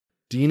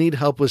Do you need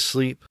help with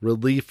sleep,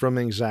 relief from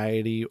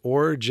anxiety,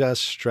 or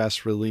just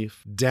stress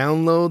relief?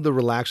 Download the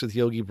Relax with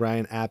Yogi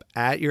Brian app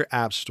at your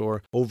app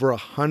store. Over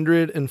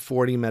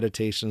 140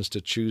 meditations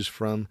to choose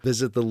from.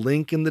 Visit the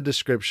link in the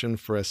description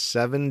for a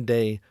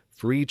 7-day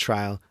free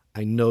trial.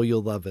 I know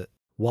you'll love it.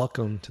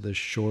 Welcome to the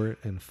short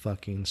and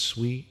fucking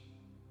sweet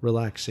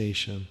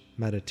relaxation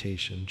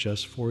meditation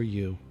just for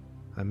you.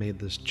 I made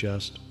this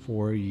just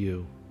for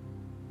you.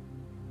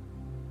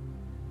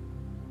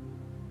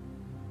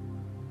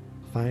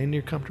 Find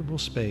your comfortable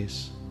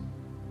space,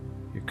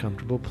 your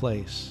comfortable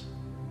place,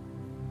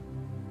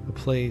 a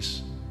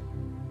place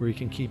where you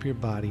can keep your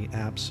body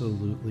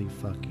absolutely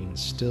fucking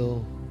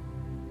still.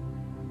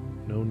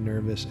 No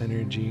nervous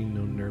energy,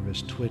 no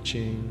nervous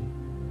twitching.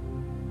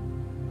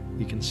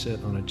 You can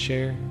sit on a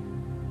chair,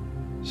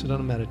 sit on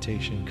a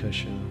meditation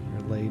cushion,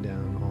 or lay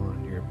down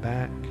on your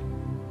back.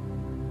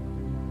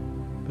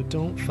 But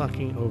don't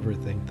fucking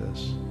overthink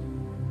this.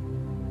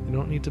 You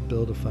don't need to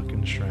build a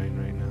fucking shrine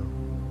right now.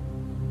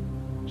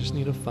 You just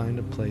need to find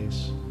a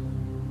place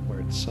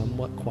where it's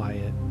somewhat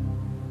quiet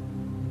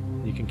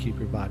and you can keep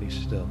your body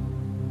still.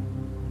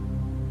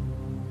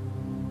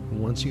 And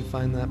once you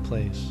find that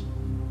place,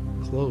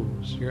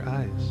 close your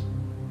eyes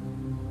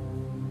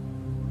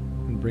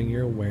and bring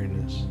your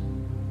awareness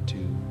to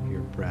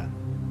your breath.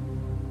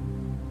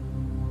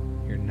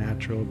 Your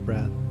natural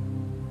breath.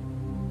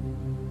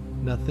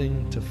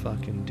 Nothing to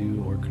fucking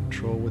do or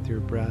control with your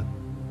breath.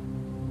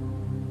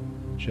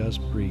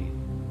 Just breathe.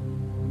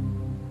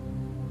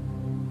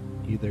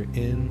 Either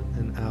in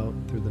and out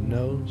through the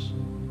nose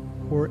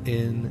or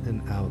in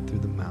and out through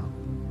the mouth.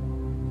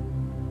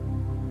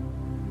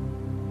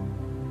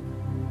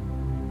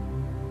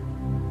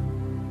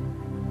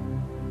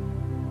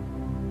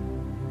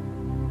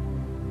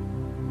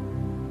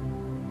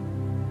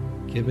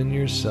 Giving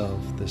yourself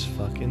this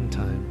fucking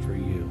time for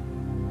you.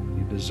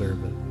 You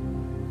deserve it.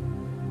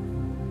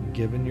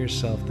 Giving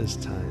yourself this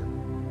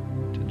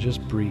time to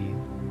just breathe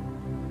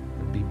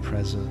and be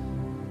present.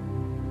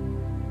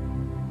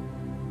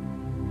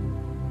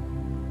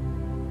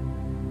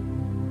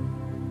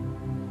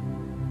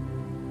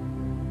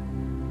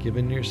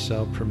 Giving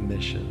yourself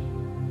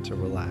permission to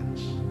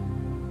relax.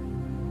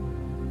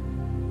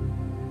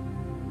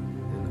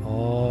 And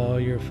all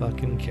your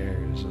fucking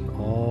cares and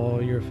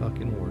all your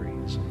fucking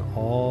worries and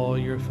all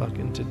your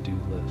fucking to-do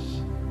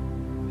lists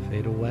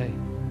fade away.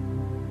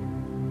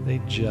 They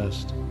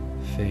just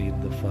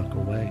fade the fuck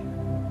away.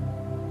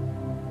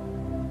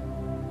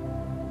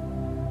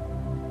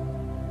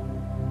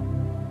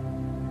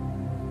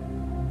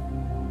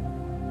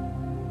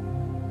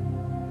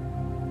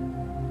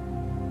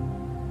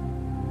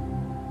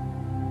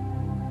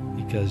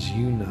 Because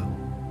you know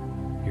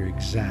you're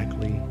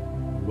exactly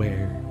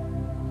where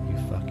you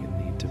fucking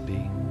need to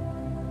be.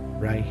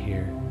 Right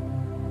here,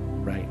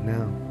 right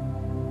now.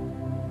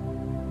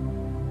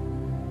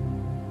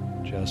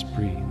 Just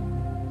breathe.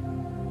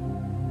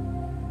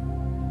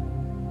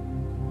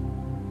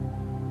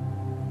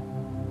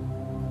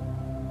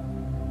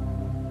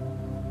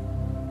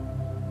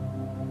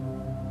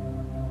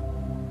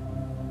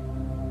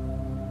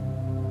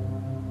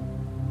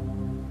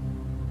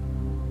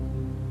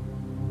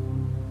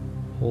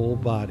 Whole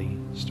body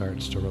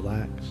starts to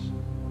relax,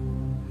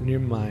 and your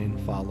mind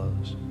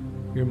follows.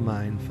 Your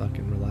mind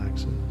fucking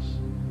relaxes.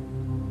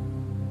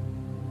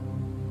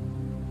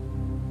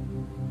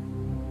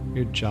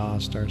 Your jaw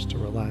starts to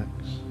relax.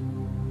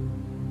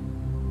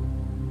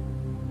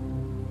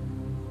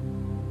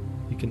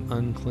 You can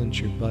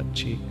unclench your butt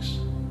cheeks,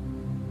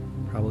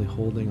 probably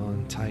holding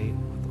on tight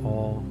with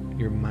all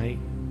your might.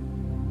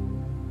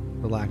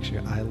 Relax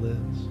your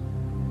eyelids.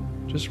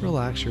 Just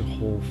relax your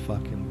whole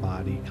fucking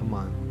body. Come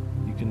on.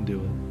 You can do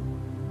it.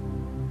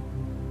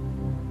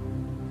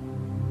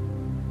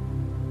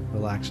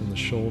 Relaxing the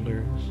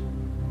shoulders.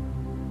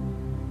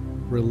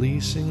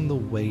 Releasing the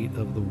weight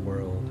of the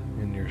world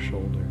in your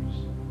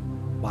shoulders.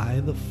 Why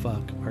the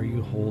fuck are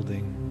you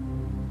holding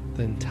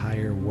the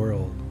entire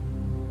world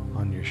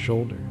on your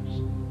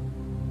shoulders?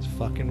 It's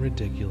fucking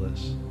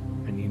ridiculous,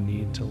 and you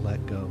need to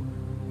let go.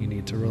 You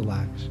need to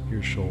relax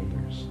your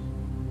shoulders.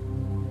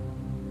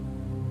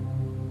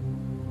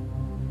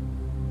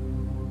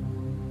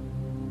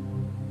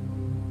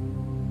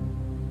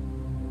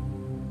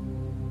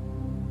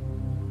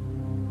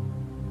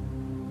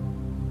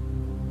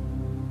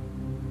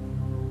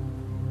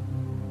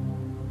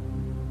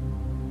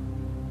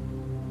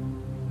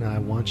 Now I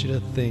want you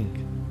to think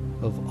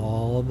of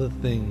all the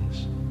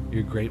things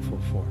you're grateful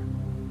for.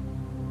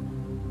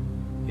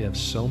 You have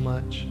so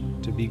much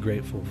to be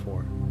grateful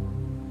for.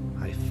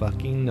 I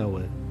fucking know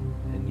it,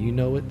 and you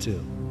know it too.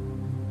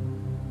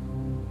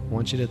 I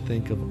want you to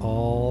think of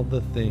all the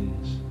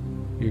things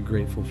you're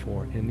grateful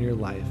for in your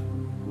life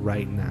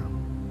right now.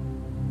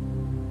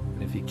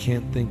 And if you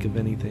can't think of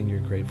anything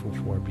you're grateful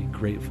for, be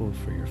grateful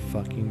for your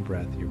fucking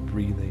breath. You're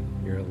breathing,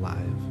 you're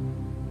alive.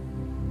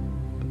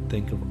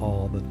 Think of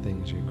all the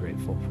things you're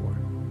grateful for.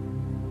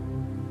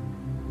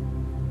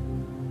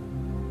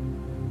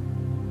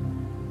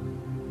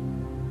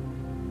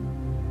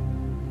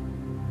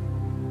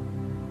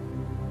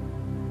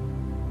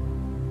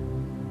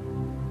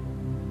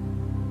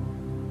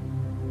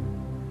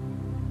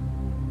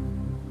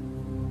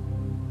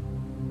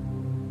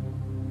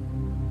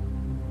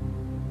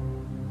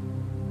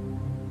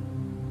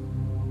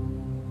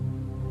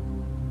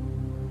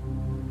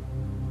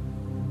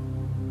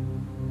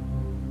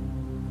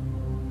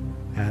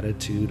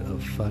 attitude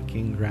of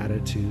fucking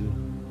gratitude,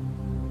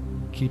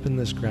 keeping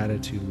this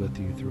gratitude with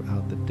you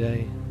throughout the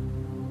day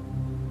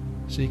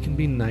so you can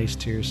be nice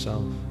to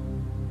yourself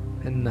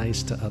and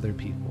nice to other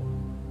people.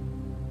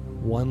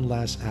 One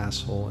less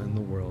asshole in the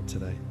world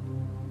today,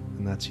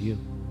 and that's you.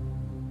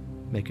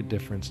 Make a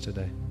difference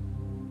today.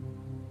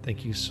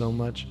 Thank you so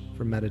much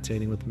for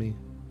meditating with me.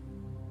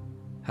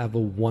 Have a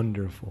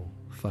wonderful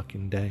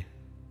fucking day.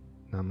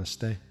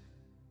 Namaste.